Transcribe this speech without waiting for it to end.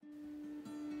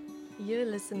You're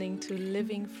listening to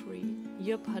Living Free,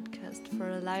 your podcast for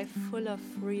a life full of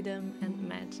freedom and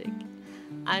magic.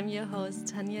 I'm your host,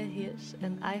 Tanja Hirsch,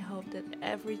 and I hope that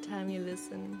every time you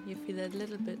listen, you feel a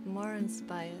little bit more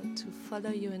inspired to follow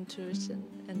your intuition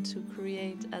and to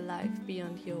create a life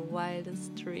beyond your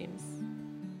wildest dreams.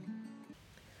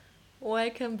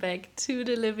 Welcome back to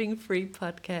the Living Free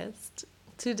podcast.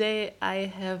 Today I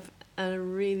have a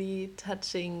really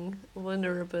touching,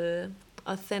 vulnerable,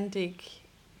 authentic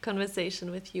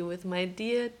conversation with you with my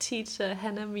dear teacher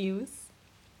Hannah Muse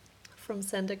from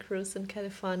Santa Cruz in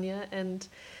California. And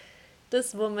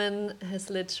this woman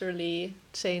has literally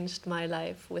changed my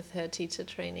life with her teacher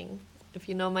training. If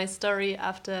you know my story,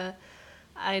 after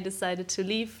I decided to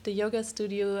leave the yoga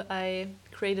studio I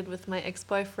created with my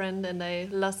ex-boyfriend and I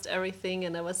lost everything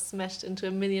and I was smashed into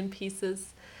a million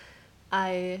pieces,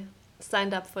 I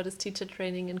signed up for this teacher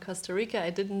training in Costa Rica.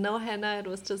 I didn't know Hannah. It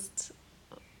was just,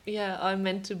 all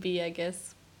meant to be, I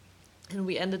guess. And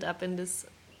we ended up in this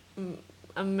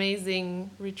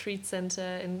amazing retreat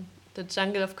center in the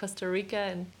jungle of Costa Rica.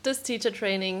 And this teacher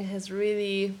training has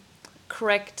really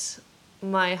cracked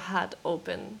my heart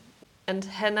open. And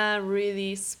Hannah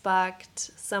really sparked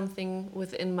something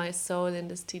within my soul in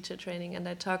this teacher training. And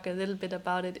I talk a little bit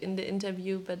about it in the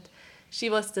interview, but she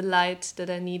was the light that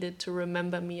I needed to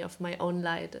remember me of my own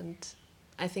light. And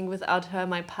I think without her,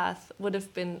 my path would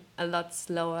have been a lot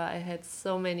slower. I had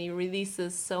so many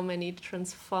releases, so many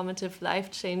transformative,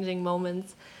 life-changing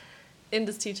moments in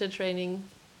this teacher training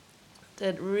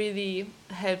that really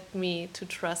helped me to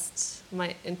trust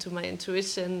into my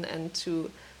intuition and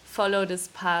to follow this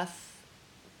path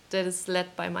that is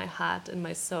led by my heart and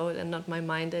my soul and not my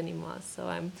mind anymore. So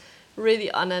I'm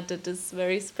really honored that this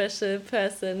very special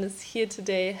person is here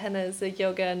today. Hannah is a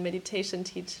yoga and meditation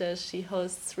teacher. She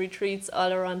hosts retreats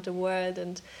all around the world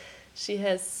and she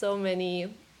has so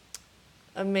many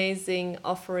amazing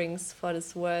offerings for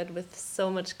this world with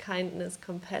so much kindness,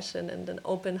 compassion, and an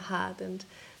open heart. And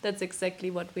that's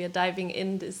exactly what we are diving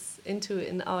into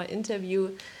in our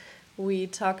interview. We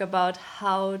talk about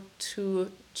how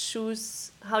you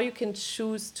can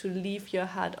choose to leave your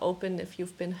heart open if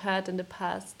you've been hurt in the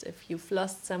past, if you've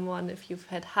lost someone, if you've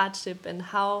had hardship, and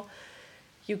how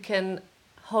you can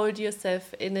hold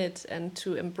yourself in it and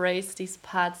to embrace these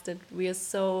parts that we are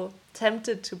so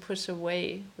tempted to push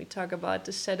away. We talk about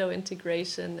the shadow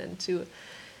integration and to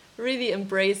really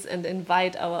embrace and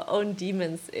invite our own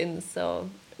demons in so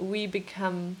we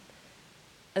become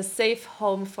a safe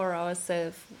home for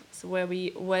ourselves where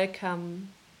we welcome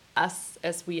us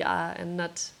as we are and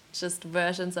not just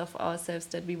versions of ourselves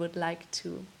that we would like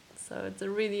to. So it's a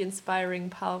really inspiring,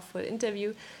 powerful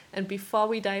interview. And before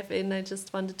we dive in, I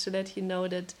just wanted to let you know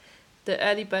that the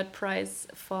early bird price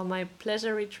for my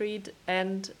pleasure retreat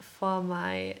and for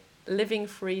my Living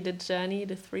Free, the journey,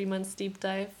 the 3 months deep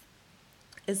dive,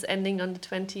 is ending on the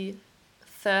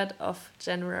 23rd of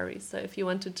January. So if you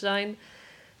want to join,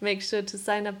 make sure to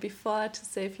sign up before to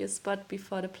save your spot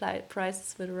before the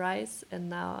prices will rise. And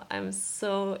now I'm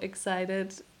so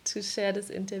excited to share this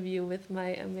interview with my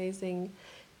amazing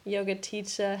yoga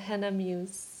teacher, Hannah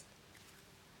Muse.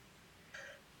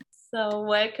 So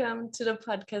welcome to the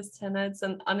podcast, Hannah. It's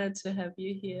an honor to have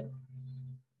you here.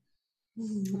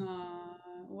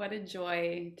 What a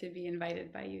joy to be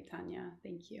invited by you, Tanja.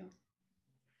 Thank you.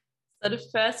 So the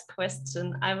first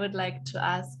question I would like to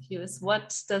ask you is,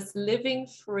 what does living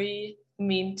free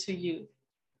mean to you?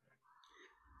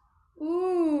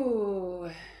 Ooh,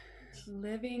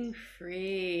 living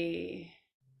free.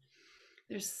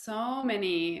 There's so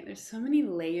many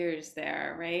layers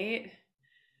there, right?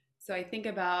 So I think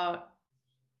about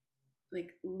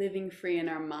like living free in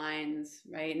our minds,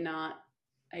 right? Not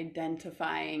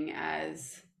identifying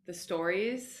as the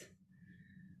stories,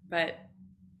 but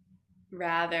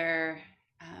rather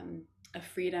a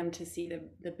freedom to see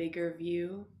the bigger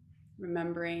view,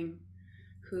 remembering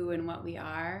who and what we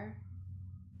are,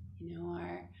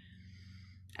 our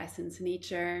essence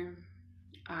nature,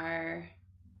 our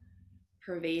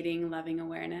pervading loving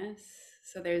awareness.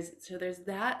 So there's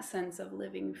that sense of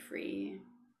living free.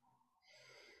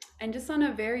 And just on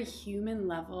a very human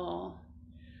level,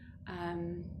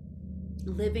 um,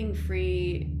 living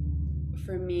free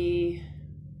for me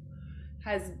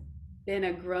has been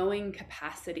a growing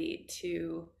capacity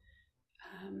to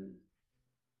um,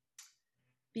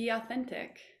 be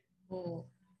authentic. Mm.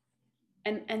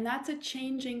 And that's a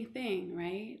changing thing,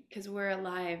 right? Because we're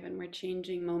alive and we're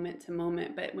changing moment to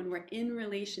moment. But when we're in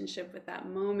relationship with that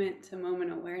moment to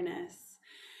moment awareness,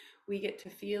 we get to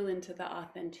feel into the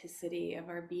authenticity of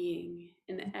our being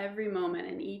in every moment,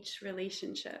 in each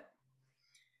relationship,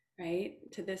 right?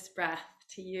 To this breath,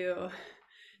 to you,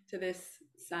 to this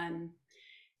son.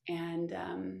 And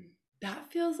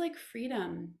that feels like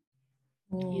freedom,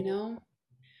 you know?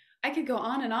 I could go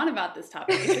on and on about this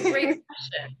topic. It's a great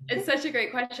question. It's such a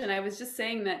great question. I was just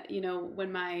saying that,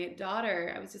 when my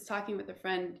daughter, I was just talking with a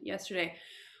friend yesterday,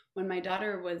 when my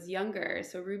daughter was younger,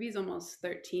 so Ruby's almost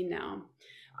 13 now,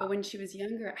 but when she was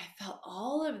younger, I felt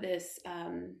all of this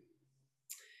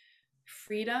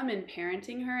freedom in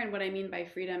parenting her. And what I mean by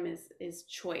freedom is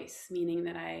choice, meaning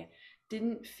that I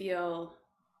didn't feel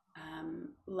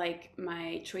like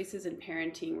my choices in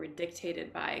parenting were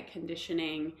dictated by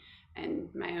conditioning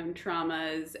and my own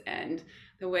traumas and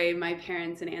the way my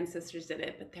parents and ancestors did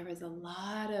it. But there was a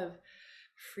lot of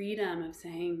freedom of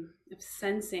saying, of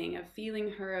sensing, of feeling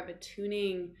her, of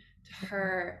attuning to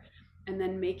her, and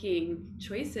then making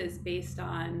choices based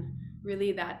on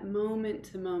really that moment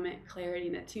to moment clarity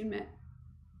and attunement.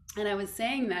 And I was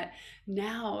saying that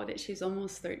now that she's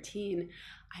almost 13,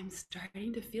 I'm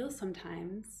starting to feel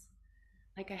sometimes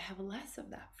like I have less of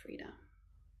that freedom.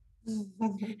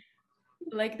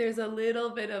 Like there's a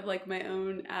little bit of like my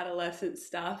own adolescent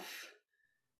stuff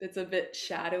that's a bit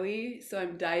shadowy. So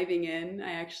I'm diving in.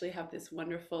 I actually have this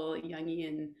wonderful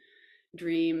Jungian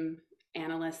dream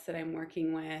analyst that I'm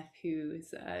working with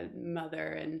who's a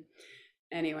mother. And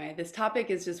anyway, this topic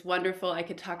is just wonderful. I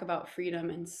could talk about freedom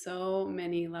in so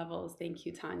many levels. Thank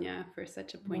you, Tanya, for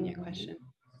such a poignant question.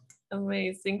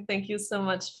 Amazing. Thank you so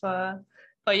much for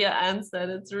your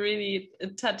answer.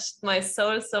 It touched my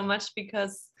soul so much,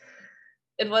 because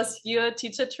it was your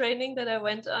teacher training that I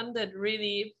went on that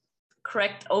really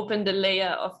cracked open the layer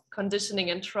of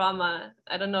conditioning and trauma.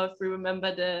 I don't know if you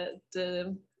remember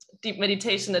the deep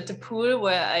meditation at the pool,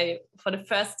 where I, for the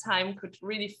first time, could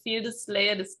really feel this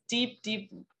layer, this deep,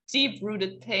 deep, deep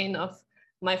rooted pain of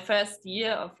my first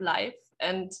year of life.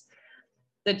 And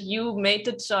that you made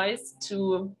the choice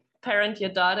to parent your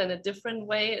daughter in a different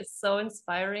way is so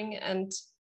inspiring. And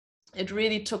it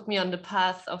really took me on the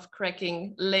path of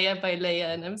cracking layer by layer.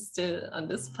 And I'm still on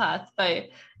this path by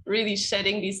really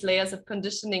shedding these layers of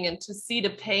conditioning, and to see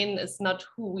the pain is not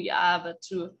who we are, but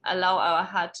to allow our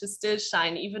heart to still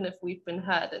shine, even if we've been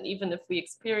hurt and even if we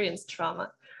experience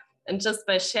trauma. And just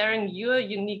by sharing your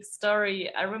unique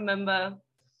story, I remember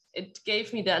it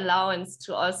gave me the allowance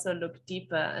to also look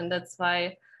deeper. And that's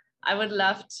why I would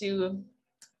love to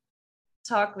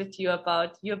talk with you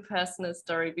about your personal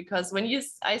story, because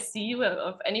I see you, or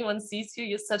if anyone sees you,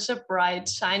 you're such a bright,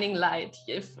 shining light.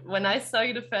 When I saw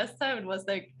you the first time, it was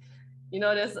like,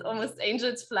 there's almost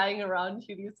angels flying around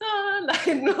you.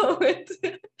 I know it.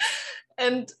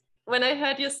 And when I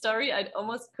heard your story, I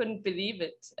almost couldn't believe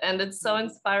it. And it's so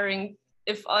inspiring.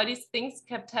 If all these things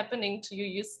kept happening to you,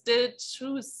 you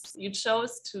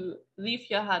chose to leave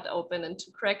your heart open and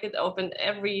to crack it open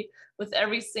with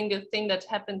every single thing that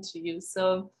happened to you.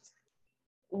 So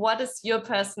what is your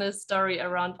personal story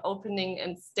around opening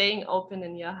and staying open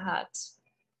in your heart?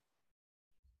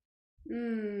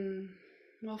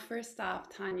 Well, first off,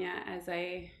 Tanya, as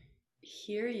I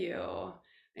hear you,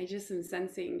 I just am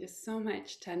sensing just so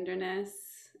much tenderness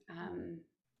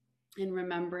in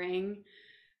remembering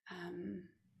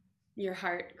your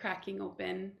heart cracking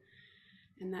open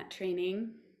in that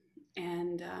training.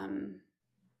 And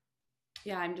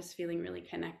yeah, I'm just feeling really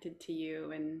connected to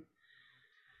you and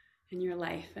in your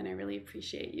life. And I really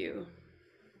appreciate you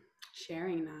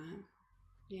sharing that.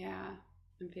 Yeah,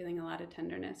 I'm feeling a lot of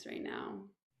tenderness right now.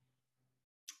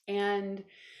 And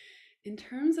in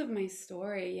terms of my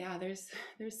story, yeah, there's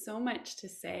so much to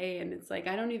say, and it's like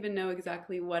I don't even know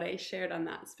exactly what I shared on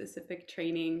that specific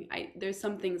training. There's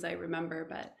some things I remember,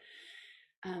 but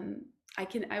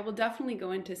I will definitely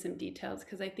go into some details,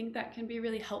 because I think that can be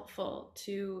really helpful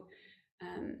to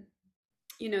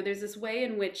there's this way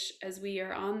in which, as we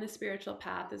are on the spiritual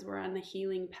path, as we're on the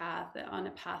healing path, on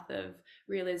a path of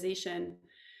realization,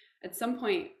 at some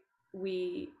point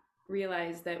we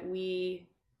realize that we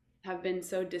have been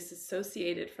so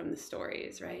disassociated from the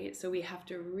stories, right? So we have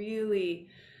to really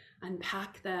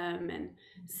unpack them and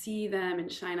see them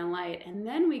and shine a light. And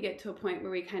then we get to a point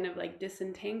where we kind of like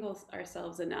disentangle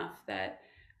ourselves enough that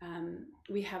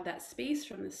we have that space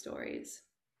from the stories.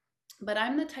 But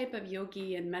I'm the type of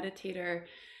yogi and meditator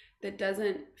that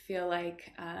doesn't feel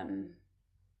like,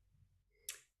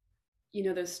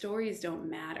 those stories don't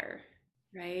matter,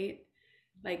 right?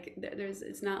 Like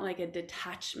it's not like a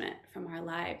detachment from our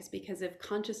lives, because if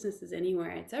consciousness is anywhere,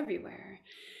 it's everywhere.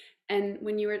 And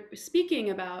when you were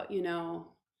speaking about,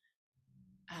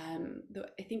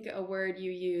 I think a word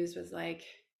you used was like,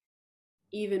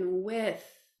 even with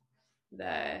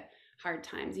the hard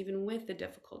times, even with the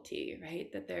difficulty,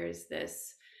 right? That there's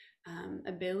this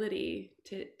ability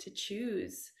to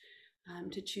choose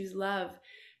love.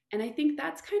 And I think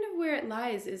that's kind of where it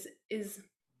lies, is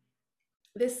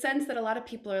this sense that a lot of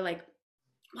people are like,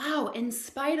 wow, in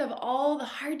spite of all the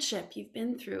hardship you've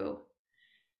been through,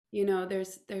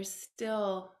 there's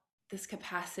still this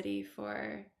capacity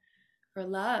for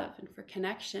love and for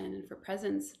connection and for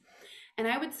presence. And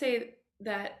I would say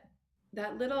that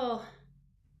that little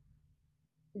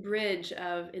bridge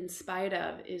of in spite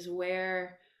of is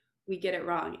where we get it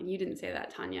wrong. And you didn't say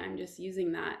that, Tanya. I'm just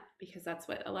using that because that's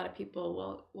what a lot of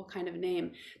people will kind of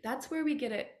name. That's where we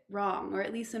get it wrong, or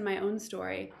at least in my own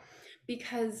story,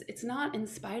 because it's not in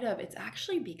spite of, it's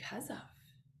actually because of.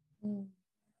 Mm.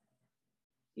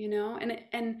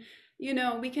 And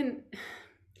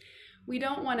we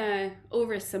don't want to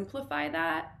oversimplify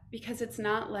that, because it's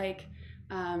not like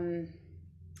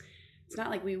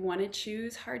we want to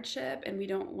choose hardship, and we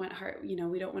don't want we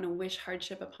don't want to wish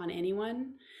hardship upon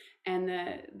anyone. And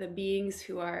the beings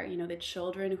who are, the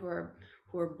children who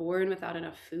are born without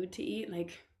enough food to eat,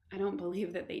 like, I don't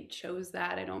believe that they chose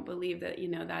that. I don't believe that,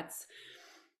 that's,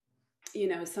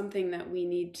 something that we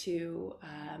need to,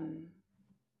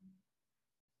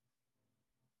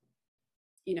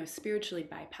 spiritually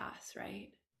bypass, right?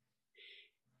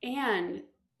 And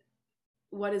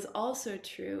what is also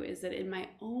true is that in my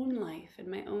own life, in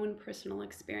my own personal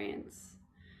experience,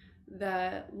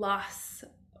 the loss,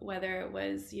 whether it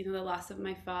was, the loss of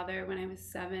my father when I was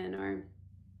 7, or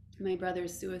my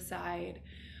brother's suicide,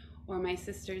 or my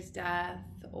sister's death,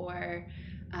 or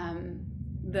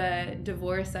the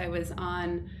divorce I was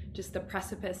on just the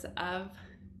precipice of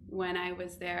when I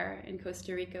was there in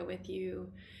Costa Rica with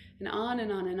you, and on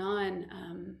and on and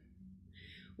on,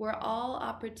 were all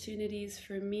opportunities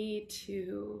for me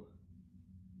to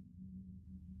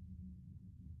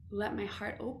let my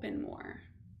heart open more.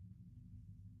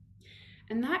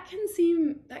 And that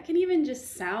can even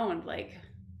just sound like,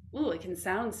 ooh, it can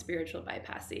sound spiritual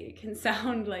bypassy. It can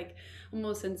sound like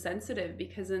almost insensitive,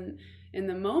 because in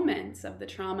the moments of the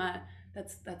trauma,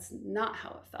 that's not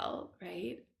how it felt,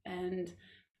 right? And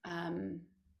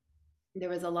there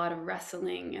was a lot of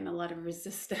wrestling and a lot of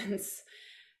resistance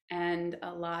and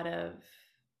a lot of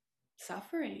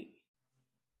suffering.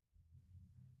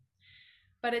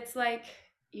 But it's like,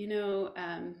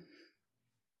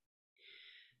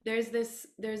 there's this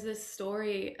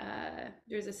story,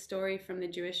 there's a story from the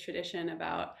Jewish tradition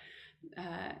about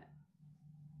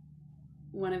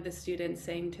one of the students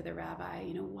saying to the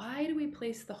rabbi, why do we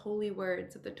place the holy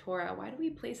words of the Torah? Why do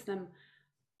we place them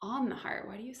on the heart?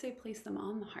 Why do you say place them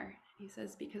on the heart? He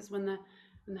says, because when the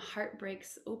heart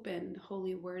breaks open, the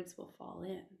holy words will fall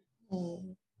in.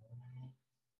 Mm.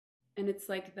 And it's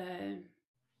like the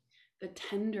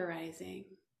tenderizing,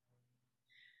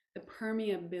 the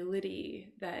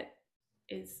permeability that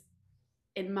is,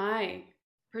 in my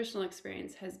personal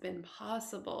experience, has been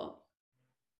possible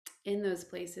in those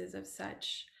places of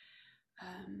such,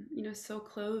 so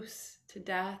close to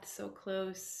death, so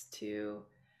close to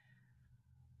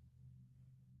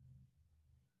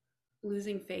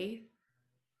losing faith,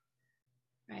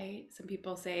 right? Some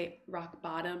people say rock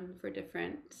bottom for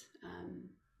different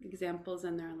examples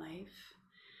in their life.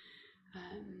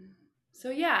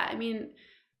 So yeah, I mean,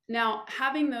 now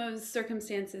having those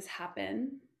circumstances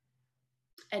happen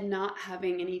and not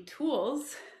having any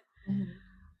tools, mm-hmm.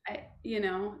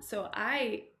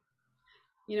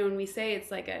 When we say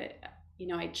it's like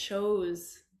I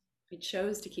chose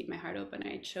to keep my heart open.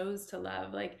 I chose to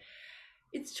love, like,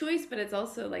 it's choice, but it's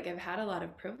also like I've had a lot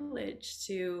of privilege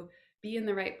to be in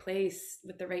the right place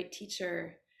with the right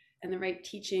teacher and the right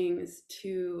teachings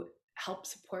to help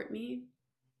support me.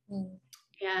 Mm.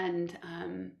 And,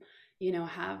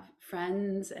 have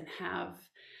friends and have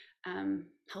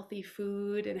healthy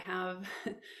food and have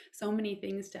so many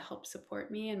things to help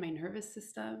support me and my nervous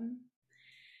system.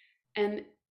 And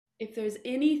if there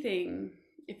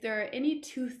are any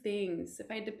two things,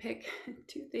 if I had to pick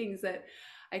two things that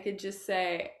I could just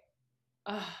say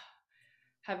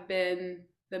have been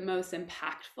the most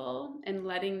impactful in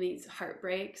letting these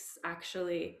heartbreaks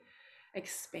actually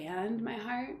expand my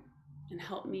heart and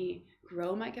help me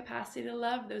grow my capacity to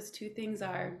love, those two things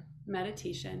are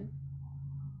meditation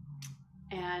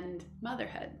and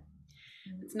motherhood.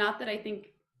 It's not that I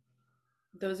think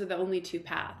those are the only two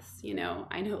paths. I know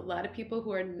a lot of people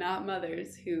who are not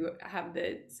mothers who have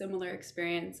the similar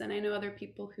experience, and I know other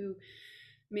people who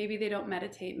maybe they don't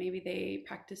meditate, maybe they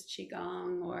practice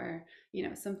qigong or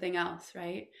something else,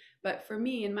 right? But for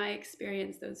me, in my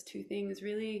experience, those two things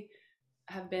really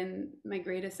have been my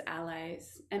greatest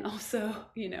allies, and also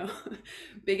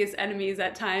biggest enemies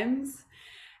at times.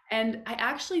 And I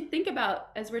actually think about,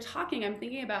 as we're talking, I'm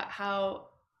thinking about how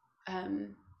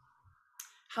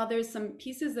how there's some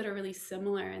pieces that are really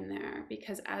similar in there,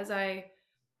 because as I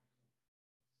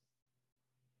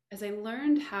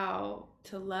learned how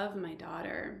to love my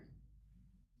daughter,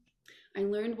 I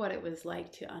learned what it was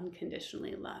like to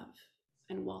unconditionally love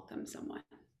and welcome someone.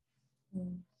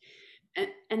 Mm.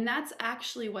 And that's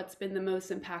actually what's been the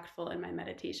most impactful in my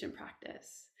meditation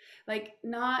practice. Like,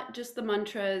 not just the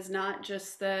mantras, not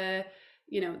just the,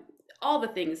 all the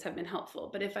things have been helpful.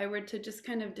 But if I were to just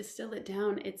kind of distill it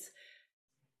down, it's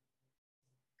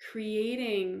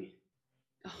creating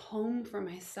a home for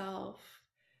myself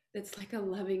that's like a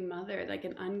loving mother, like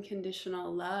an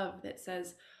unconditional love that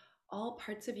says, all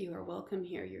parts of you are welcome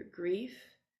here. Your grief,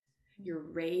 your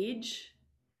rage,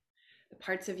 the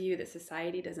parts of you that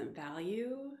society doesn't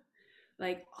value,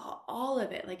 like all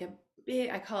of it, like a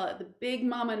big, I call it the big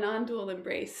mama non-dual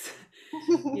embrace,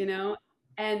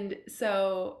 And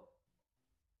so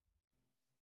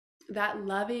that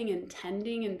loving and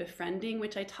tending and befriending,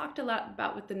 which I talked a lot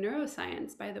about with the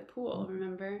neuroscience by the pool,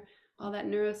 remember all that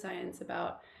neuroscience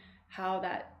about how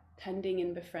that tending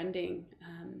and befriending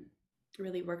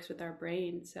really works with our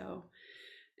brain. So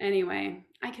anyway,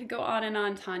 I could go on and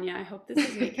on, Tanya. I hope this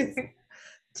is making sense.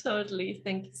 Totally.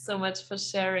 Thank you so much for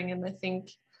sharing. And I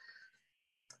think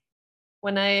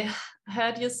when I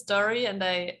heard your story and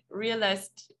I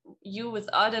realized you, with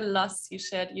all the loss you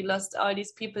shared, you lost all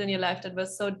these people in your life that were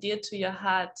so dear to your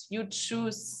heart, you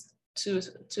choose to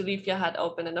leave your heart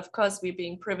open. And of course, we're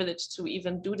being privileged to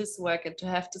even do this work and to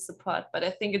have the support. But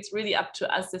I think it's really up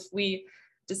to us if we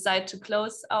decide to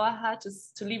close our heart,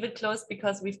 just to leave it closed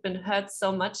because we've been hurt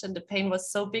so much and the pain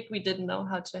was so big, we didn't know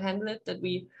how to handle it, that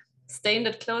we stay in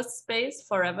that closed space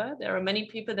forever. There are many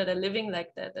people that are living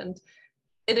like that. And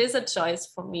it is a choice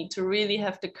for me to really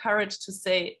have the courage to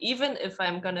say, even if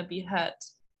I'm going to be hurt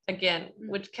again,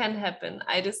 which can happen,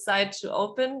 I decide to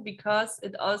open, because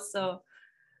it also,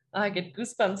 I get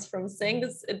goosebumps from saying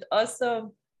this, it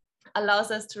also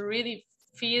allows us to really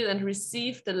feel and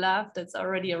receive the love that's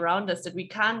already around us, that we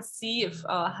can't see if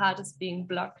our heart is being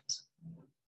blocked.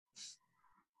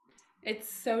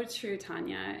 It's so true,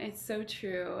 Tanya. It's so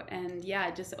true. And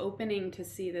yeah, just opening to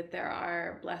see that there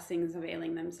are blessings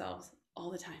availing themselves all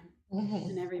the time,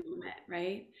 in every moment,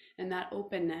 right? And that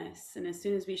openness. And as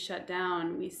soon as we shut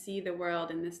down, we see the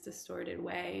world in this distorted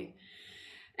way.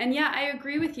 And yeah, I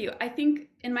agree with you. I think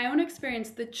in my own experience,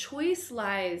 the choice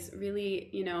lies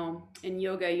really, in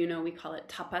yoga, we call it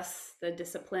tapas, the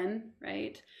discipline,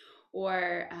 right?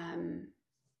 Or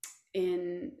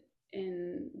in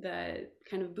the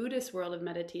kind of Buddhist world of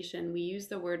meditation, we use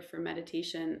the word for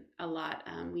meditation a lot.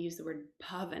 We use the word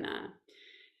bhavana,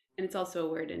 and it's also a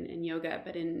word in yoga,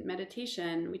 but in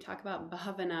meditation, we talk about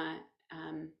bhavana.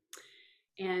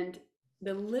 And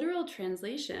the literal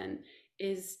translation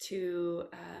is to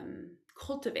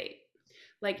cultivate,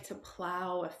 like to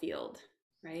plow a field,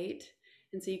 right?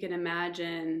 And so you can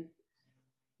imagine,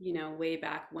 way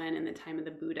back when, in the time of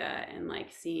the Buddha, and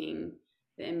like seeing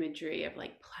the imagery of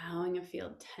like plowing a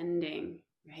field, tending,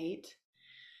 right?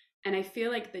 And I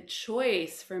feel like the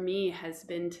choice for me has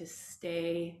been to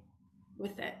stay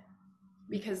with it,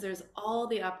 because there's all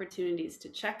the opportunities to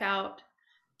check out,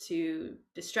 to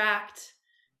distract,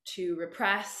 to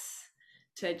repress,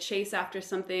 to chase after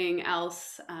something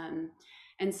else.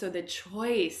 And so the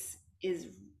choice is,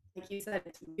 like you said,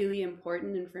 it's really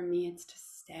important. And for me, it's to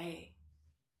stay,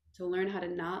 to learn how to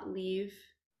not leave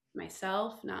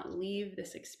myself, not leave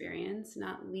this experience,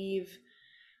 not leave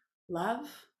love,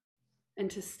 and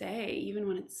to stay even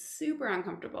when it's super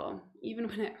uncomfortable, even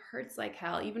when it hurts like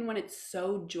hell, even when it's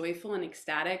so joyful and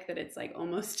ecstatic that it's like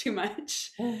almost too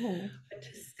much, but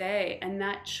to stay. And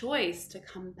that choice to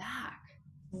come back,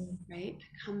 right?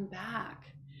 To come back.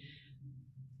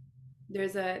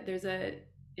 There's a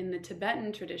in the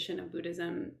Tibetan tradition of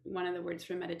Buddhism, one of the words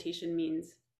for meditation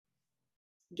means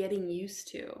getting used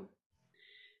to.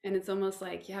 And it's almost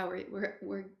like, yeah,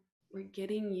 we're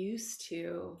getting used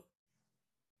to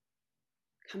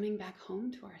coming back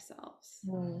home to ourselves.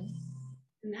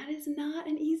 And that is not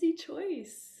an easy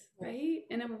choice, right?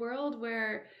 In a world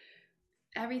where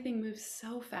everything moves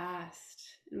so fast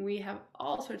and we have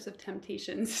all sorts of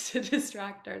temptations to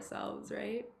distract ourselves,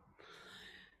 right?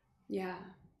 Yeah.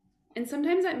 And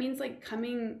sometimes that means like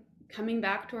coming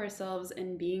back to ourselves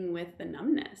and being with the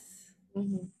numbness.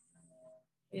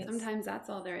 Yes. Sometimes that's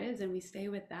all there is, and we stay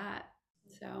with that.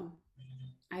 So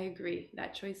I agree.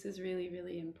 That choice is really,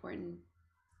 really important.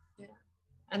 Yeah.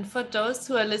 And for those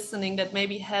who are listening that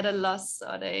maybe had a loss,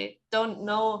 or they don't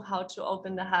know how to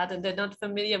open the heart, and they're not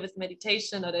familiar with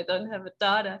meditation, or they don't have a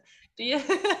daughter, do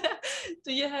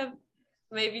you have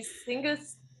maybe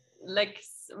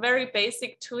very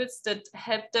basic tools that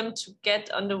help them to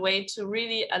get on the way to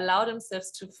really allow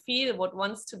themselves to feel what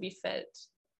wants to be felt?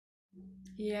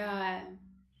 Yeah,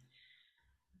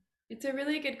 it's a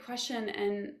really good question.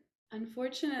 And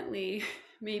unfortunately,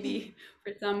 maybe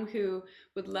for some who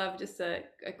would love just a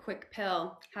quick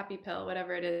pill, happy pill,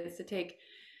 whatever it is to take,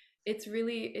 it's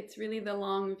really the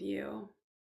long view.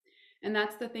 And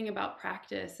that's the thing about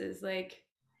practice is like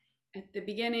at the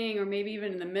beginning or maybe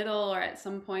even in the middle or at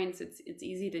some points it's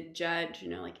easy to judge,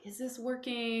 like, is this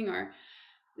working? Or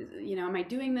am I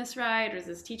doing this right? Or does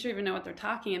this teacher even know what they're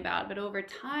talking about? But over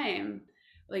time,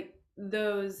 like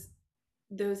those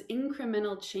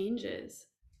incremental changes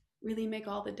really make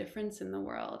all the difference in the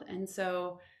world. And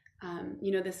so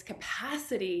this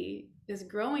capacity, this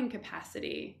growing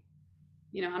capacity,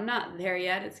 I'm not there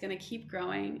yet. It's going to keep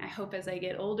growing. I hope as I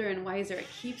get older and wiser, it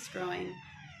keeps growing.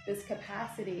 This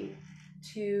capacity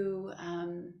to,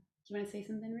 do you want to say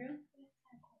something, Rue?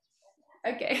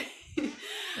 Okay.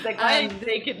 Like, I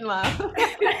take it, Mom.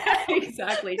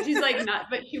 Exactly. She's like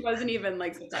not, but she wasn't even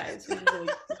like surprised. She was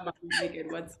like, oh, naked.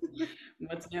 What's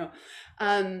new?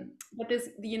 But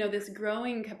this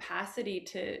growing capacity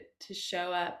to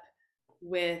show up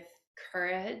with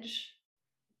courage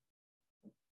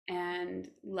and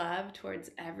love towards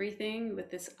everything, with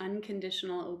this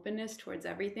unconditional openness towards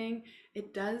everything,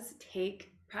 it does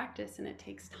take practice and it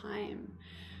takes time.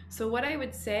 So what I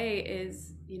would say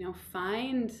is,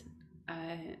 find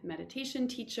a meditation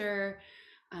teacher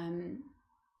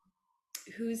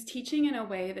who's teaching in a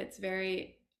way that's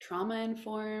very trauma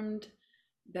informed,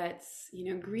 that's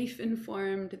grief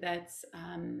informed, that's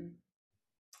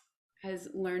has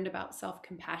learned about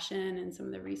self-compassion and some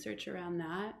of the research around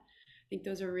that. I think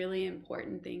those are really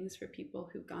important things for people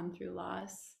who've gone through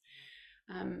loss.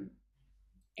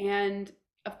 And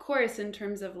of course, in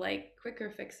terms of like quicker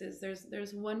fixes,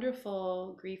 there's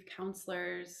wonderful grief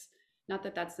counselors. Not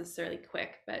that that's necessarily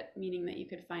quick, but meaning that you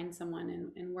could find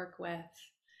someone and work with.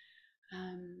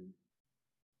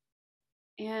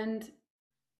 And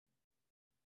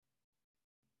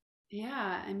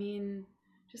yeah, I mean,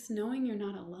 just knowing you're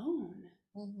not alone.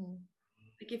 Mm-hmm.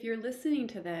 Like if you're listening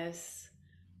to this,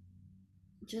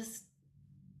 just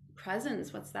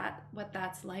presence, what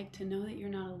that's like to know that you're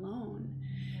not alone,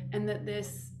 and that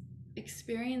this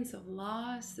experience of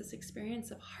loss, this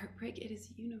experience of heartbreak, it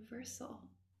is universal,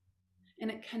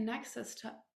 and it connects us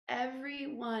to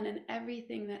everyone and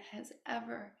everything that has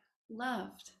ever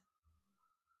loved.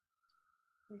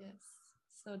 Yes,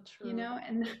 so true.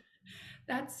 And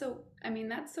that's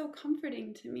so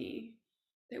comforting to me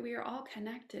that we are all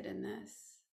connected in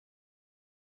this.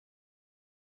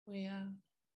 Yeah.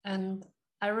 And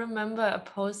I remember a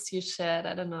post you shared,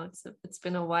 I don't know, it's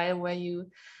been a while, where you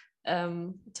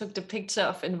took the picture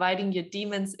of inviting your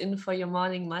demons in for your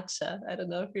morning matcha. I don't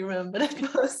know if you remember that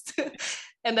post.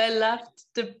 And I loved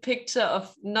the picture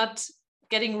of not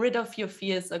getting rid of your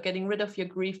fears or getting rid of your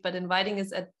grief, but inviting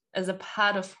it as a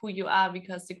part of who you are,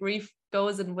 because the grief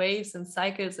goes in waves and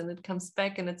cycles and it comes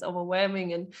back and it's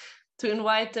overwhelming. And to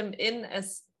invite them in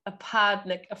as a part,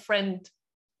 like a friend,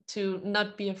 to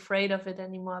not be afraid of it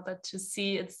anymore, but to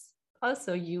see it's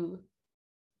also you.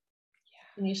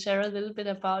 Yeah. Can you share a little bit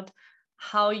about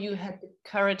how you had the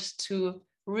courage to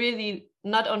really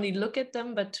not only look at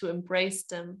them, but to embrace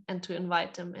them and to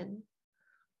invite them in?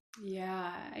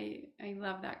 Yeah, I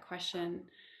love that question.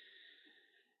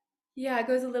 Yeah, it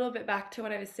goes a little bit back to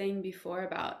what I was saying before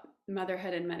about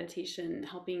motherhood and meditation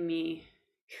helping me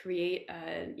create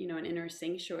an inner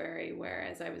sanctuary, where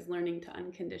as I was learning to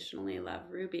unconditionally love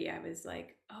Ruby, I was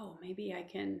like, oh, maybe I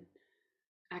can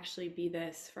actually be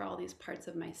this for all these parts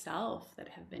of myself that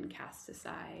have been cast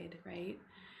aside, right?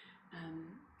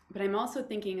 But I'm also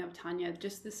thinking of Tanya,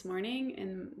 just this morning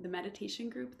in the meditation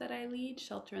group that I lead,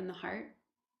 Shelter in the Heart.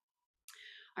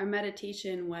 Our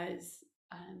meditation was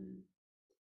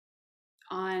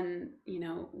on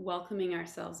welcoming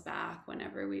ourselves back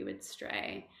whenever we would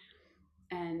stray.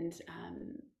 And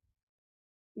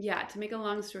to make a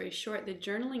long story short, the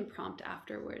journaling prompt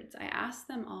afterwards, I asked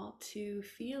them all to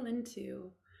feel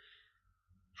into,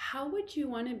 how would you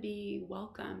want to be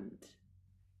welcomed?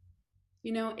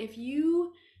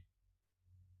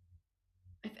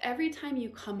 If every time you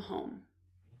come home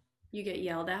you get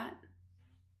yelled at,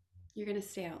 you're going to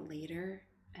stay out later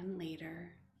and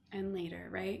later and later,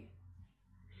 right?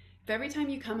 If every time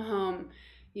you come home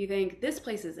you think, this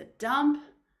place is a dump,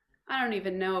 I don't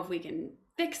even know if we can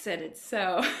fix it, it's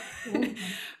so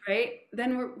right,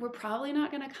 then we're probably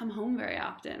not going to come home very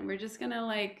often. We're just going to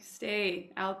like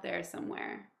stay out there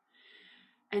somewhere.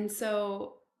 And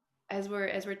so as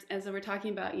we're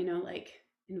talking about, like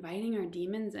inviting our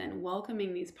demons in,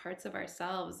 welcoming these parts of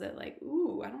ourselves that like,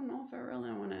 ooh, I don't know if I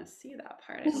really want to see that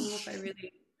part. I don't know if I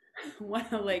really want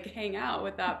to like hang out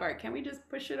with that part. Can we just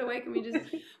push it away? Can we just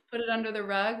put it under the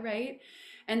rug, right?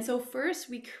 And so first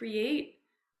we create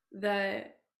the,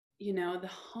 the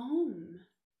home.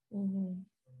 Mm-hmm.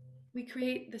 We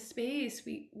create the space,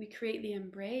 we create the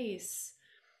embrace.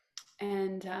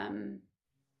 And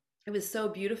it was so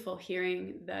beautiful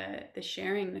hearing the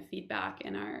sharing, the feedback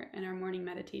in our morning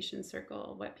meditation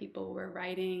circle, what people were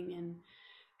writing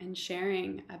and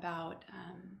sharing about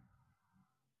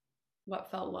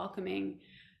what felt welcoming.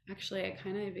 Actually, I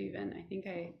think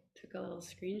I took a little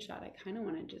screenshot. I kind of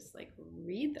want to just like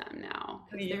read them now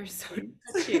because they're so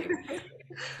touching.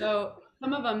 So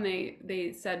some of them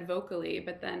they said vocally,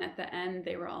 but then at the end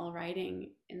they were all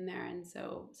writing in there. And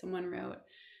so someone wrote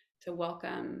to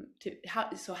welcome to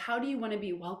how do you want to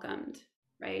be welcomed,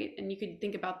 right? And you could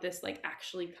think about this like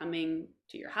actually coming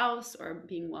to your house or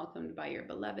being welcomed by your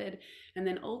beloved. And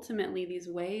then ultimately these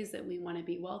ways that we want to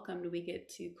be welcomed, we get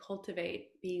to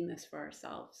cultivate being this for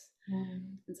ourselves.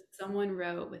 And so someone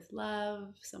wrote with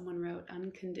love, someone wrote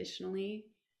unconditionally,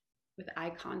 with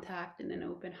eye contact and an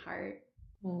open heart,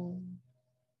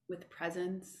 with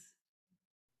presence,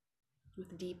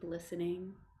 with deep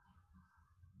listening,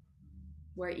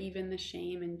 where even the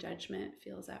shame and judgment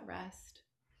feels at rest.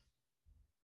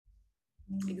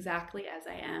 Exactly as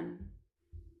I am.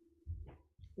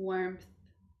 Warmth,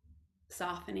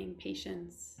 softening,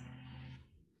 patience,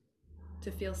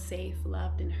 to feel safe,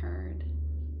 loved, and heard,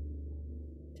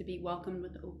 to be welcomed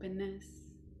with openness,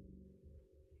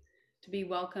 to be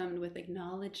welcomed with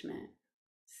acknowledgement,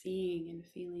 seeing and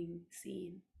feeling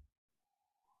seen,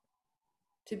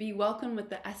 to be welcomed with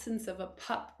the essence of a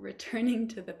pup returning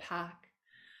to the pack,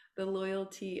 the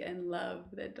loyalty and love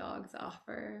that dogs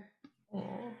offer.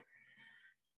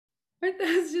 Aren't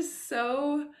those just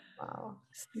so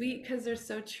sweet because they're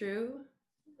so true,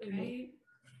 right?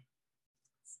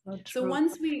 So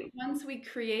once we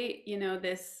create,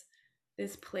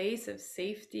 this place of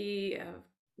safety, of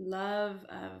love,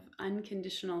 of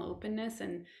unconditional openness,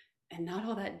 and not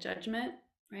all that judgment,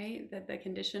 right, that the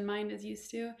conditioned mind is used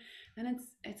to, then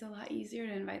it's a lot easier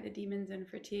to invite the demons in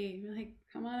for tea. You're like,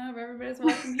 come on over, everybody's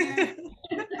welcome here.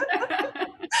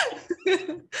 Get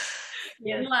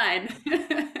in line.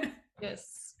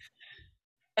 Yes.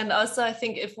 And also, I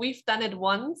think if we've done it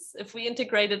once, if we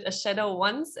integrated a shadow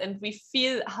once and we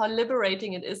feel how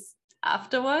liberating it is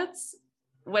afterwards,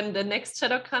 when the next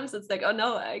shadow comes, it's like, oh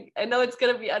no, I know it's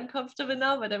going to be uncomfortable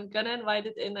now, but I'm going to invite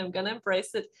it in. I'm going to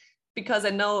embrace it because I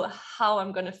know how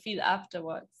I'm going to feel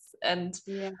afterwards. And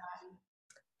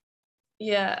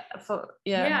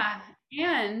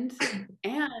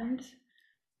and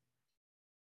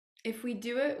if we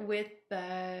do it with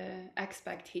the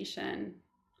expectation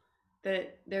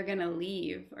that they're gonna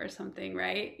leave or something,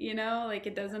 right? Like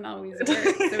it doesn't always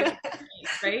work. So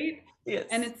right? Yes.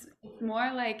 And it's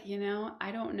more like,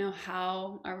 I don't know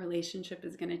how our relationship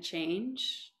is gonna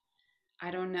change. I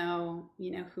don't know,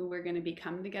 who we're gonna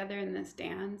become together in this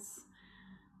dance,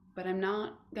 but I'm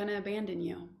not gonna abandon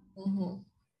you.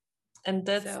 And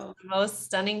that's the most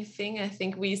stunning thing. I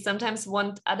think we sometimes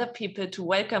want other people to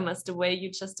welcome us the way you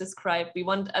just described. We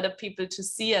want other people to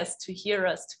see us, to hear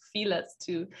us, to feel us,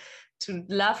 to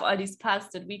love all these parts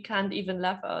that we can't even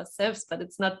love ourselves. But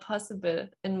it's not possible,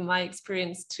 in my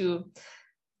experience, to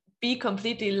be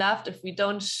completely loved if we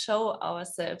don't show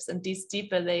ourselves and these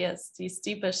deeper layers, these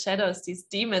deeper shadows, these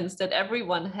demons that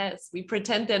everyone has. We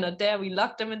pretend they're not there. We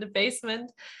lock them in the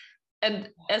basement.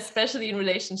 And especially in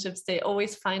relationships, they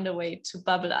always find a way to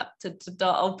bubble up. The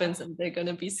door opens and they're going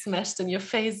to be smashed in your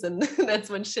face. And that's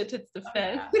when shit hits the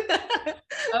fan.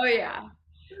 Oh, yeah.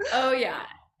 Oh, yeah.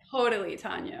 Totally,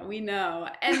 Tanya. We know.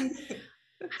 And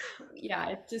yeah,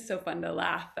 it's just so fun to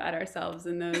laugh at ourselves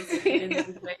in those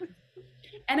ways.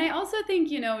 And I also think,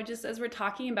 just as we're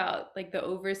talking about like the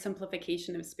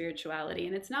oversimplification of spirituality,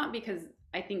 and it's not because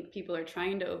I think people are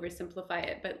trying to oversimplify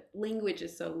it, but language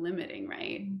is so limiting,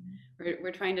 right?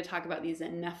 We're trying to talk about these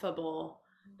ineffable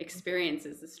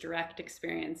experiences, this direct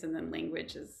experience, and then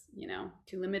language is,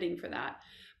 too limiting for that.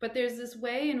 But there's this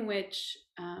way in which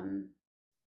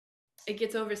it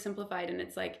gets oversimplified, and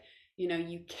it's like,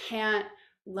 you can't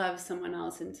love someone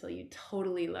else until you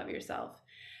totally love yourself.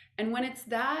 And when it's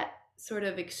that sort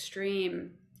of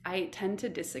extreme, I tend to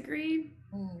disagree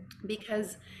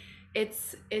because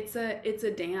it's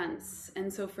a dance.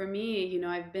 And so for me,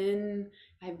 I've been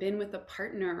with a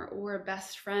partner or a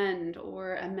best friend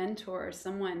or a mentor or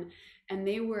someone, and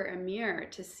they were a mirror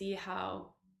to see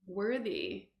how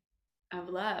worthy of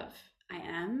love I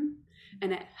am,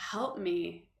 and it helped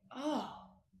me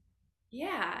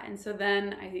Yeah. And so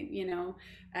then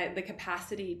the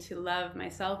capacity to love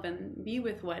myself and be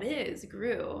with what is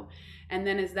grew. And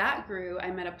then as that grew, I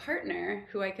met a partner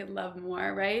who I could love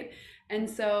more, right? And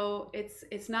so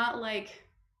it's not like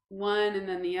one and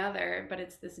then the other, but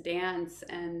it's this dance.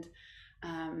 And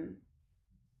um,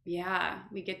 yeah,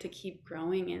 we get to keep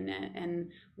growing in it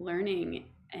and learning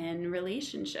and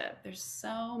relationship. There's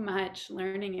so much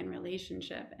learning in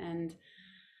relationship, and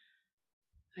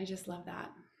I just love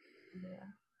that. Yeah.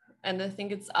 And I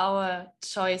think it's our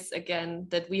choice again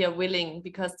that we are willing,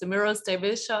 because the mirrors, they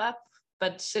will show up,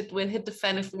 but shit will hit the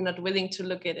fan if we're not willing to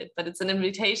look at it. But it's an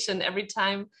invitation every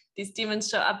time these demons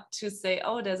show up to say,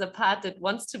 oh, there's a part that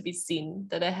wants to be seen,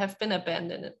 that I have been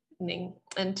abandoning,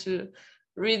 and to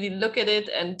really look at it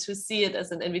and to see it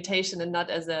as an invitation and not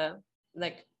as a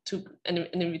like to an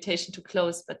invitation to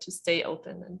close, but to stay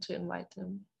open and to invite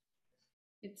them.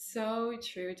 It's so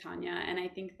true, Tanya. And I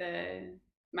think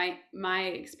my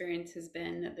experience has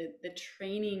been that the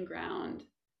training ground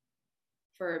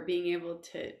for being able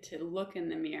to look in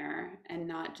the mirror and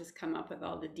not just come up with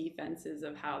all the defenses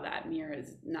of how that mirror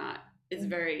is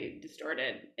very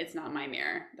distorted. It's not my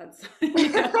mirror. That's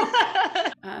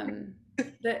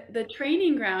the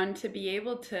training ground to be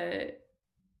able to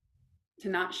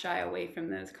not shy away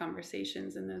from those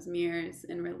conversations and those mirrors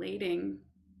and relating,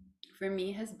 for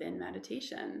me, has been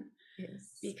meditation.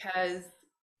 Yes. Because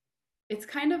it's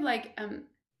kind of like and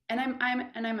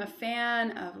I'm a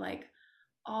fan of like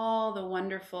all the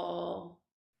wonderful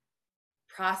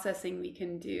processing we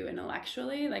can do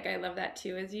intellectually. Like I love that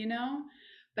too, as you know,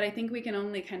 but I think we can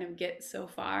only kind of get so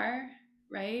far,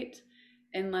 right?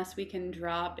 Unless we can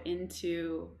drop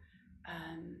into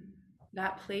um,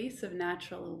 that place of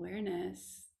natural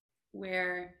awareness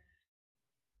where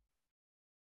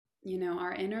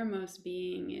our innermost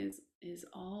being is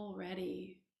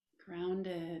already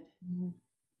grounded,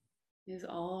 is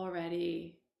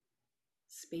already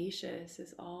spacious,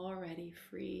 is already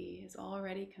free, is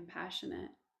already compassionate.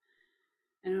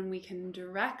 And when we can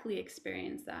directly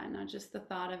experience that, not just the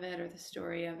thought of it or the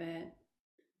story of it,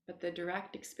 but the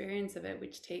direct experience of it,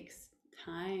 which takes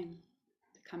time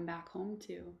to come back home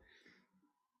to,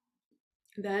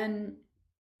 then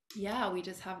yeah, we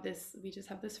just have this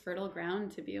fertile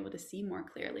ground to be able to see more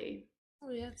clearly. Oh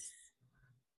yes.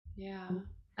 Yeah.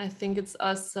 I think it's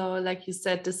also, like you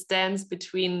said, this dance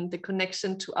between the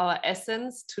connection to our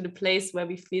essence, to the place where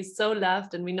we feel so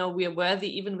loved and we know we are worthy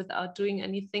even without doing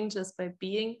anything, just by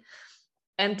being,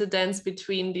 and the dance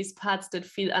between these parts that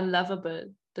feel unlovable,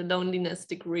 the loneliness,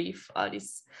 the grief, all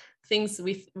these things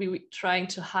we trying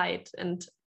to hide, and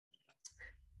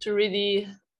to really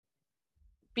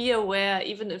be aware,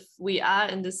 even if we are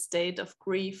in this state of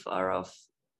grief or of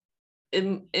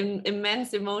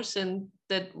immense emotion,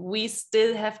 that we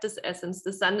still have this essence.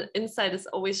 The sun inside is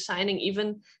always shining,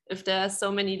 even if there are so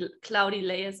many cloudy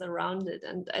layers around it.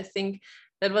 And I think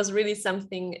that was really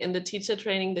something in the teacher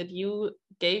training that you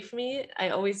gave me. I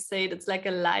always say it's like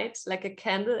a light, like a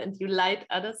candle, and you light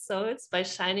other souls by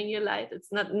shining your light.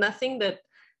 It's not nothing that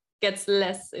gets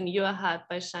less in your heart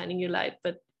by shining your light,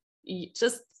 but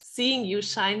just seeing you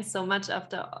shine so much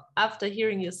after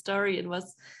hearing your story,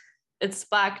 it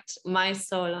sparked my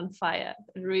soul on fire.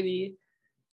 It really,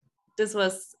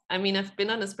 I've been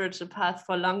on a spiritual path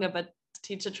for longer, but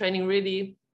teacher training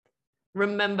really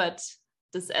remembered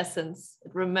this essence.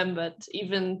 It remembered,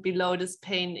 even below this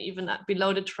pain, even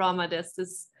below the trauma, there's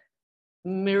this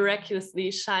miraculously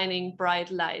shining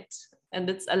bright light, and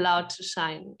it's allowed to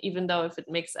shine, even though if it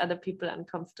makes other people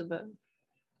uncomfortable.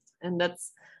 And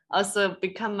that's also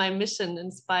become my mission,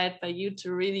 inspired by you,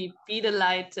 to really be the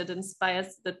light that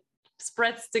inspires, that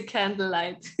spreads the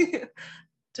candlelight,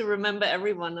 to remember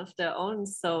everyone of their own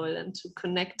soul and to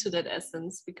connect to that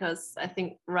essence, because I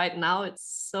think right now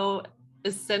it's so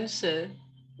essential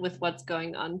with what's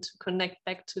going on to connect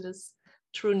back to this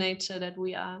true nature that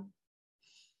we are.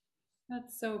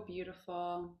 That's so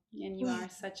beautiful. And you are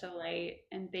such a light.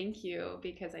 And thank you,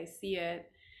 because I see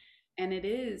it. And it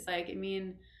is like,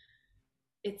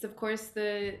 it's of course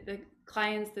the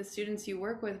clients, the students you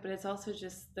work with, but it's also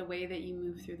just the way that you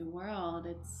move through the world.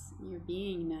 It's your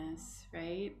beingness,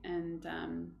 right? And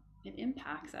it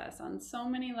impacts us on so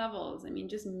many levels.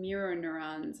 Just mirror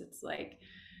neurons. It's like,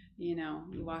 you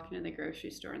walk into the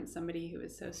grocery store and somebody who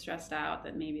is so stressed out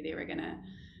that maybe they were gonna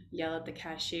yell at the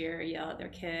cashier, yell at their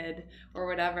kid or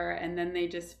whatever, and then they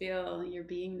just feel your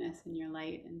beingness and your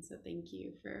light. And so thank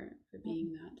you for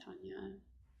being that, Tanya.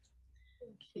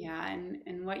 Yeah.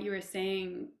 And what you were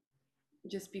saying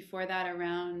just before that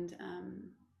around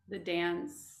the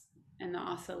dance and the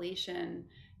oscillation,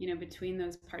 between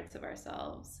those parts of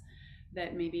ourselves,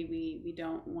 that maybe we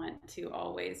don't want to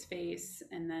always face,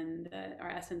 and then our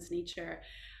essence nature.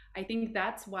 I think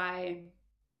that's why,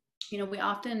 we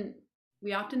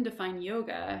often define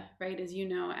yoga, right, as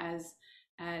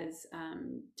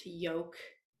to yoke,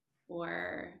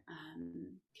 or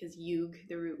because yug,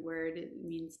 the root word, it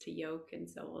means to yoke, and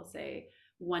so we'll say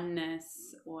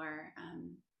oneness, or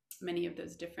many of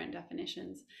those different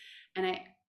definitions. And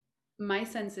my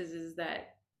sense is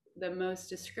that the most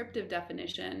descriptive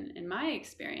definition in my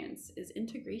experience is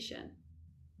integration,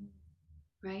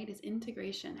 right? Is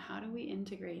integration. How do we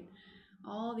integrate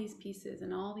all these pieces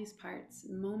and all these parts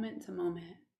moment to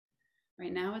moment?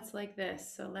 Right now it's like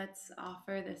this, so let's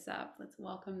offer this up. Let's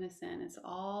welcome this in. It's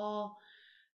all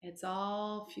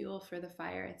fuel for the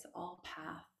fire. It's all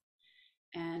path.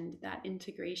 And that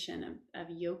integration of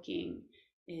yoking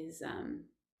is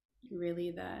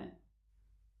really the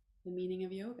meaning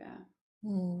of yoga.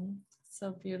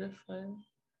 So beautiful.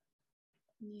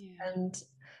 Yeah. And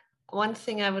one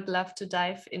thing I would love to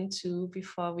dive into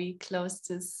before we close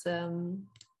this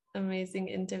amazing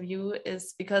interview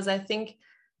is, because I think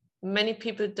many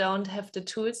people don't have the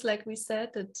tools, like we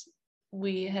said, that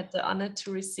we had the honor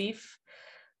to receive.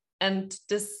 And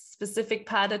this specific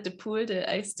part at the pool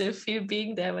that I still feel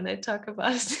being there when I talk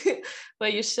about, where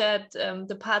you shared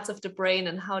the parts of the brain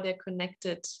and how they're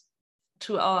connected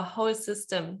to our whole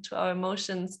system, to our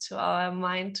emotions, to our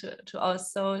mind, to our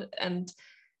soul. And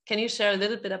can you share a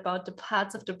little bit about the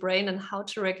parts of the brain and how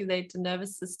to regulate the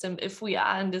nervous system if we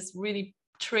are in this really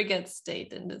triggered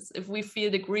state, if we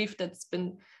feel the grief that's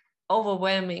been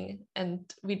overwhelming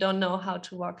and we don't know how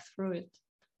to walk through it?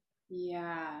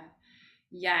 Yeah.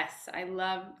 Yes, I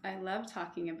love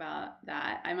talking about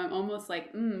that. I'm almost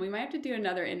like, we might have to do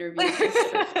another interview.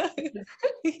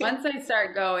 Once I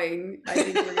start going, I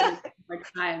think we're going to take more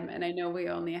time, and I know we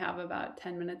only have about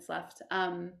 10 minutes left.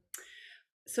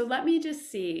 So let me just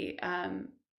see.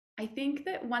 I think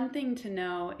that one thing to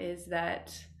know is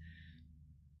that,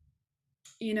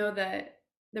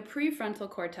 the prefrontal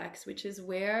cortex, which is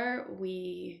where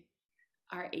we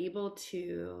are able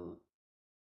to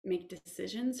make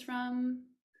decisions from,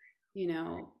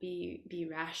 be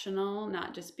rational,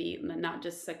 not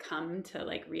just succumb to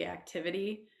like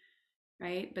reactivity,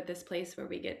 right? But this place where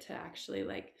we get to actually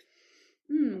like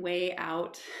weigh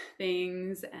out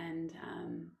things, and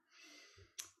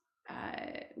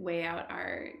weigh out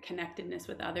our connectedness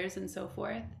with others and so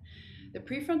forth. The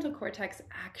prefrontal cortex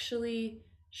actually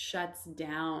shuts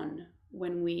down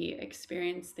when we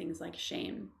experience things like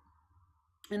shame.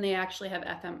 And they actually have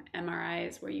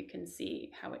fMRIs where you can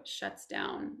see how it shuts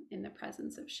down in the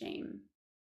presence of shame.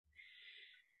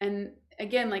 And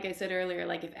again, like I said earlier,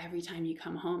 like if every time you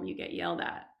come home you get yelled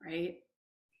at, right?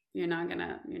 You're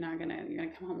gonna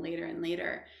come home later and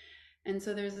later. And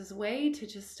so there's this way to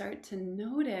just start to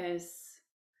notice,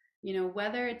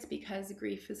 whether it's because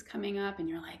grief is coming up and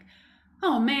you're like,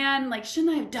 oh man, like,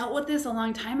 shouldn't I have dealt with this a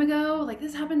long time ago? Like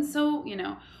this happened so,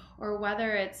 or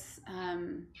whether it's,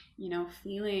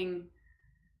 feeling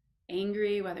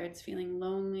angry, whether it's feeling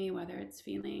lonely, whether it's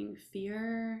feeling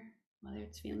fear, whether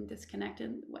it's feeling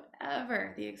disconnected,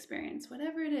 whatever the experience,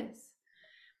 whatever it is.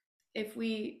 If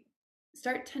we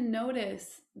start to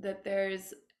notice that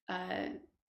there's a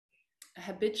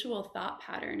habitual thought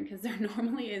pattern, because there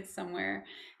normally is somewhere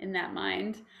in that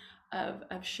mind of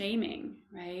shaming,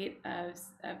 right?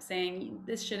 Of saying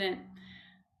this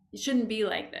it shouldn't be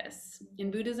like this.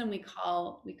 In Buddhism, we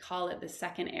call it the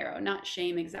second arrow, not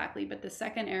shame exactly, but the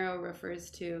second arrow refers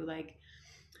to, like,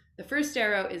 the first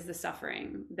arrow is the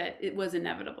suffering, that it was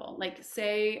inevitable. Like,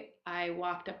 say I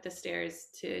walked up the stairs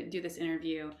to do this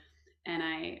interview and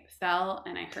I fell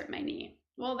and I hurt my knee.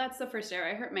 Well, that's the first arrow.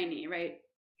 I hurt my knee, right?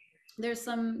 There's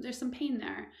some pain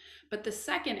there. But the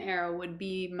second arrow would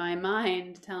be my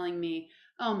mind telling me,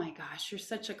 oh my gosh, you're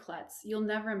such a klutz. You'll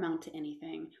never amount to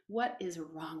anything. What is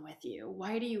wrong with you?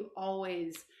 Why are you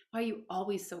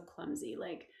always so clumsy?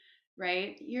 Like,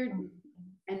 right?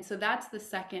 And so that's the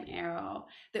second arrow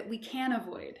that we can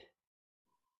avoid.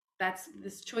 That's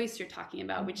this choice you're talking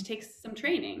about, which takes some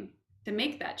training to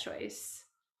make that choice.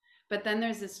 But then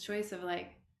there's this choice of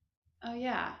like, oh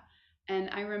yeah. And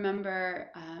I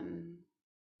remember,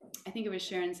 I think it was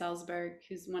Sharon Salzberg,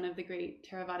 who's one of the great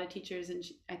Theravada teachers. And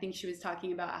I think she was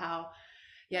talking about how,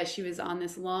 she was on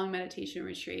this long meditation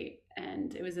retreat,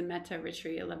 and it was a metta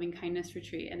retreat, a loving kindness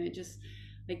retreat. And it just,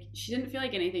 like, she didn't feel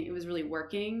like anything, it was really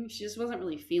working. She just wasn't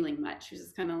really feeling much. She was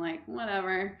just kind of like,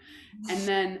 whatever. And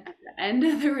then at the end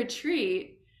of the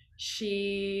retreat,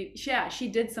 she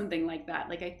did something like that.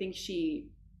 Like, I think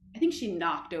she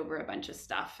knocked over a bunch of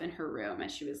stuff in her room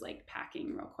as she was like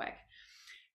packing real quick.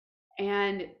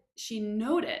 And she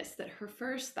noticed that her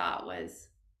first thought was,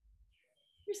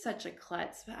 "You're such a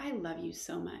klutz, but I love you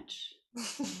so much."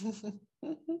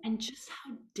 And just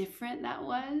how different that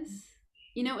was.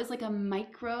 You know, it was like a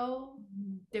micro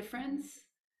difference,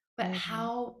 but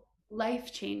how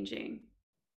life-changing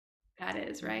that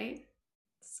is, right?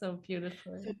 So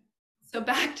beautiful. So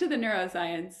back to the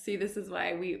neuroscience. See, this is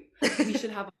why we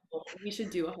should we should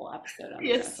do a whole episode on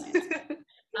Yes.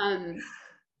 neuroscience.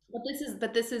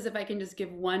 But this is if I can just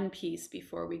give one piece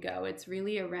before we go, it's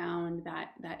really around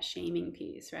that shaming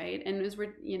piece, right? And as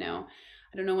we're, you know,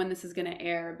 I don't know when this is going to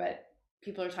air, but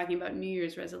people are talking about New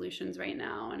Year's resolutions right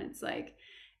now, and it's like,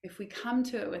 if we come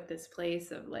to it with this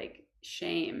place of like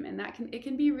shame, and it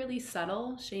can be really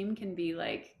subtle. Shame can be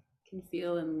like, can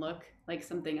feel and look like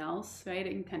something else, right?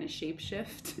 It can kind of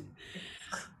shapeshift.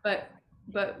 but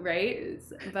right,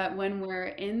 but when we're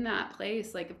in that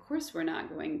place, like, of course we're not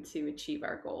going to achieve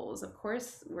our goals, of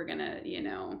course we're gonna, you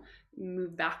know,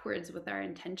 move backwards with our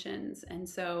intentions. And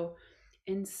so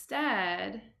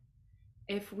instead,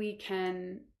 if we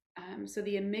can, so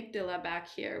the amygdala back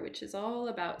here, which is all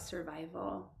about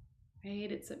survival,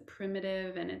 right? It's a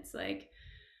primitive, and it's like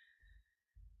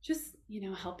just, you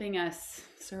know, helping us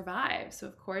survive. So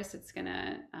of course it's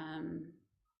gonna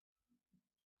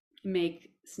make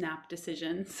snap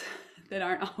decisions that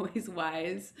aren't always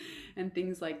wise and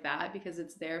things like that, because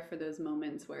it's there for those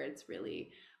moments where it's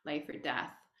really life or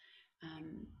death.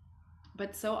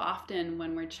 But so often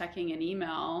when we're checking an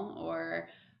email or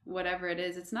whatever it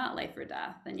is, it's not life or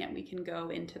death, and yet we can go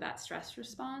into that stress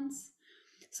response.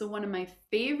 So one of my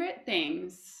favorite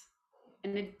things,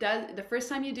 and it does, the first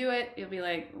time you do it, you'll be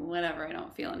like, whatever, I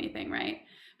don't feel anything, right?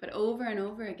 But over and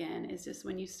over again is just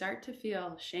when you start to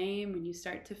feel shame, when you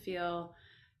start to feel,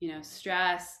 you know,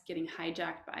 stress, getting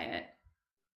hijacked by it,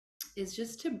 is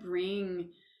just to bring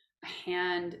a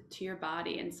hand to your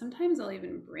body. And sometimes I'll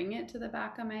even bring it to the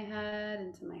back of my head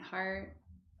and to my heart.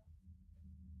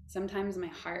 Sometimes my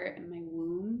heart and my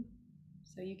womb.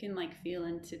 So you can like feel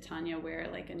into, Tanya, where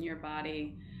like in your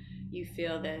body you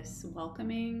feel this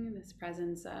welcoming, this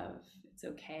presence of it's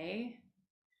okay.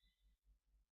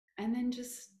 And then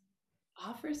just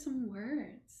offer some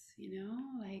words, you know,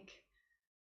 like,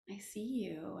 I see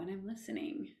you and I'm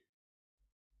listening.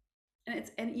 And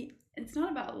it's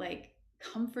not about like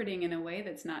comforting in a way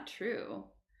that's not true.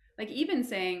 Like even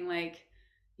saying like,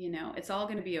 you know, it's all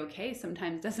going to be okay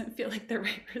sometimes doesn't feel like the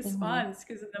right response,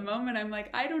 because in the moment I'm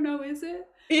like, I don't know, is it?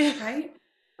 Yeah. Right?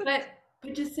 But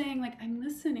just saying like, I'm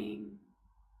listening.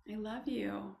 I love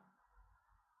you.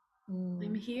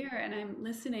 I'm here and I'm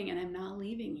listening and I'm not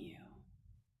leaving you.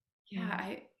 Yeah,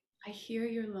 I hear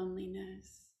your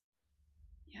loneliness.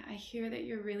 Yeah, I hear that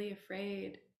you're really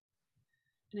afraid.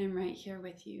 And I'm right here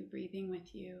with you, breathing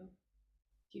with you.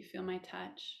 Do you feel my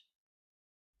touch?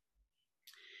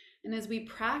 And as we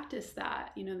practice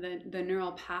that, you know, the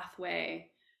neural pathway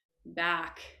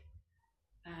back,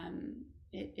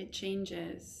 it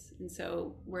changes. And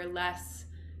so we're less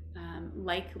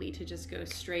likely to just go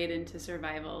straight into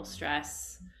survival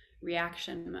stress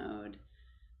reaction mode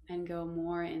and go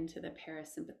more into the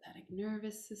parasympathetic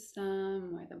nervous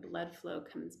system, where the blood flow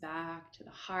comes back to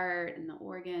the heart and the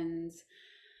organs.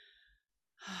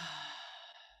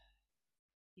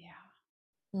 Yeah.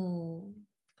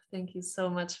 Thank you so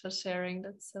much for sharing.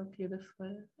 That's so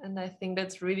beautiful. And I think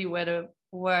that's really where the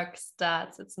work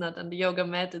starts. It's not on the yoga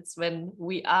mat, it's when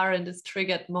we are in this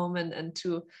triggered moment, and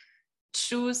to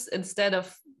choose, instead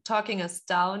of talking us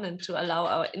down, and to allow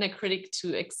our inner critic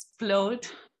to explode,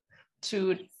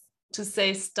 to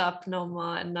say stop, no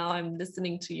more, and now I'm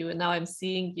listening to you, and now I'm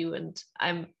seeing you, and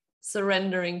I'm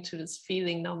surrendering to this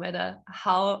feeling, no matter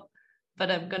how,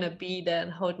 but I'm gonna be there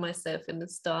and hold myself in the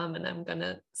storm, and I'm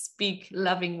gonna speak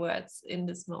loving words in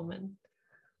this moment.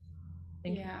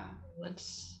 Thank you so much.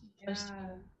 Yeah,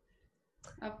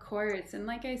 of course. And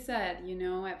like I said, you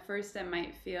know, at first it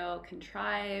might feel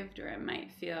contrived, or it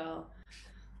might feel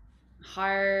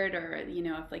hard, or, you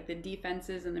know, if like the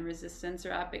defenses and the resistance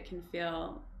are up, it can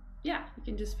feel, yeah, you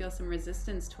can just feel some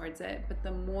resistance towards it. But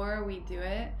the more we do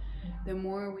it, the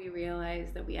more we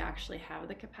realize that we actually have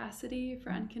the capacity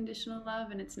for unconditional love,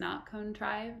 and it's not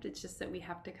contrived. It's just that we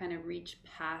have to kind of reach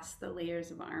past the layers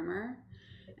of armor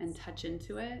and touch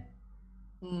into it.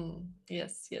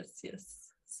 Yes, yes,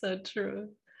 yes. So true.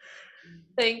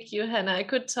 Thank you, Hannah. I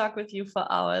could talk with you for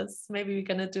hours. Maybe we're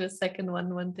gonna do a second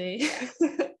one day.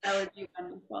 That would be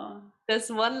wonderful.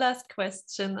 There's one last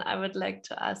question I would like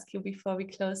to ask you before we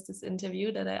close this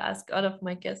interview, that I ask all of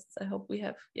my guests. I hope we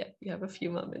have a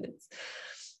few more minutes.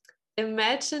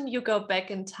 Imagine you go back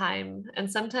in time, and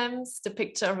sometimes the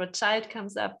picture of a child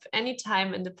comes up any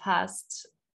time in the past.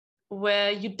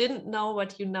 where you didn't know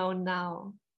what you know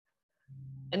now,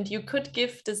 and you could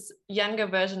give this younger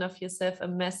version of yourself a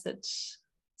message,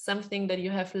 something that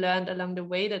you have learned along the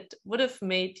way that would have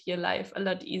made your life a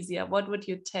lot easier, what would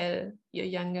you tell the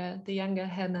younger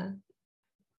Hannah?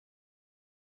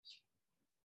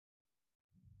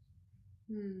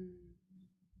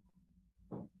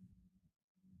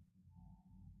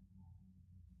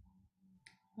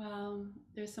 Well,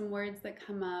 there's some words that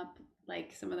come up,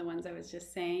 like some of the ones I was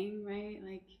just saying, right?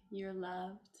 Like you're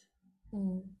loved,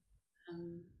 Mm.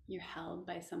 You're held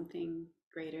by something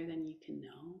greater than you can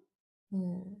know.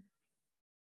 Mm.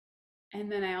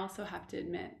 And then I also have to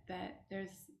admit that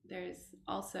there's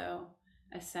also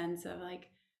a sense of like,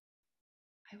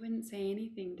 I wouldn't say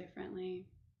anything differently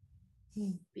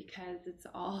because it's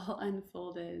all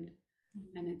unfolded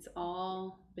and it's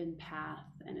all been path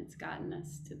and it's gotten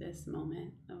us to this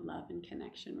moment of love and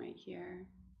connection right here.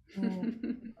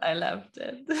 I loved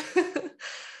it.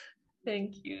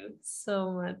 Thank you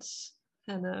so much,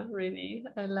 Hannah. Really,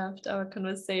 I loved our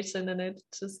conversation, and I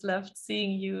just loved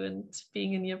seeing you and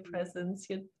being in your presence.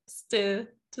 You're still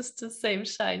just the same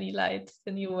shiny light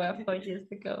than you were 4 years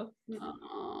ago.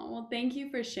 Oh, well, thank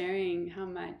you for sharing how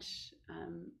much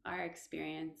our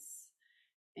experience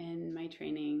in my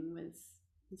training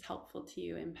was helpful to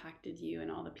you, impacted you,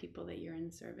 and all the people that you're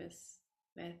in service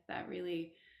with.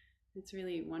 It's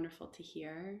really wonderful to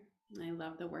hear. I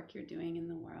love the work you're doing in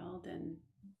the world, and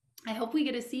I hope we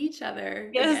get to see each other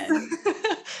again.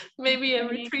 Maybe a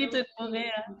retreat in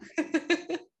Morea.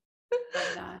 Love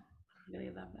that. Really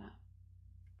love that.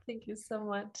 Thank you so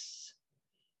much.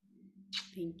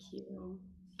 Thank you.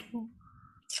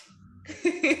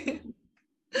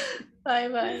 Bye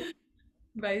bye.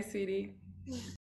 Bye, sweetie.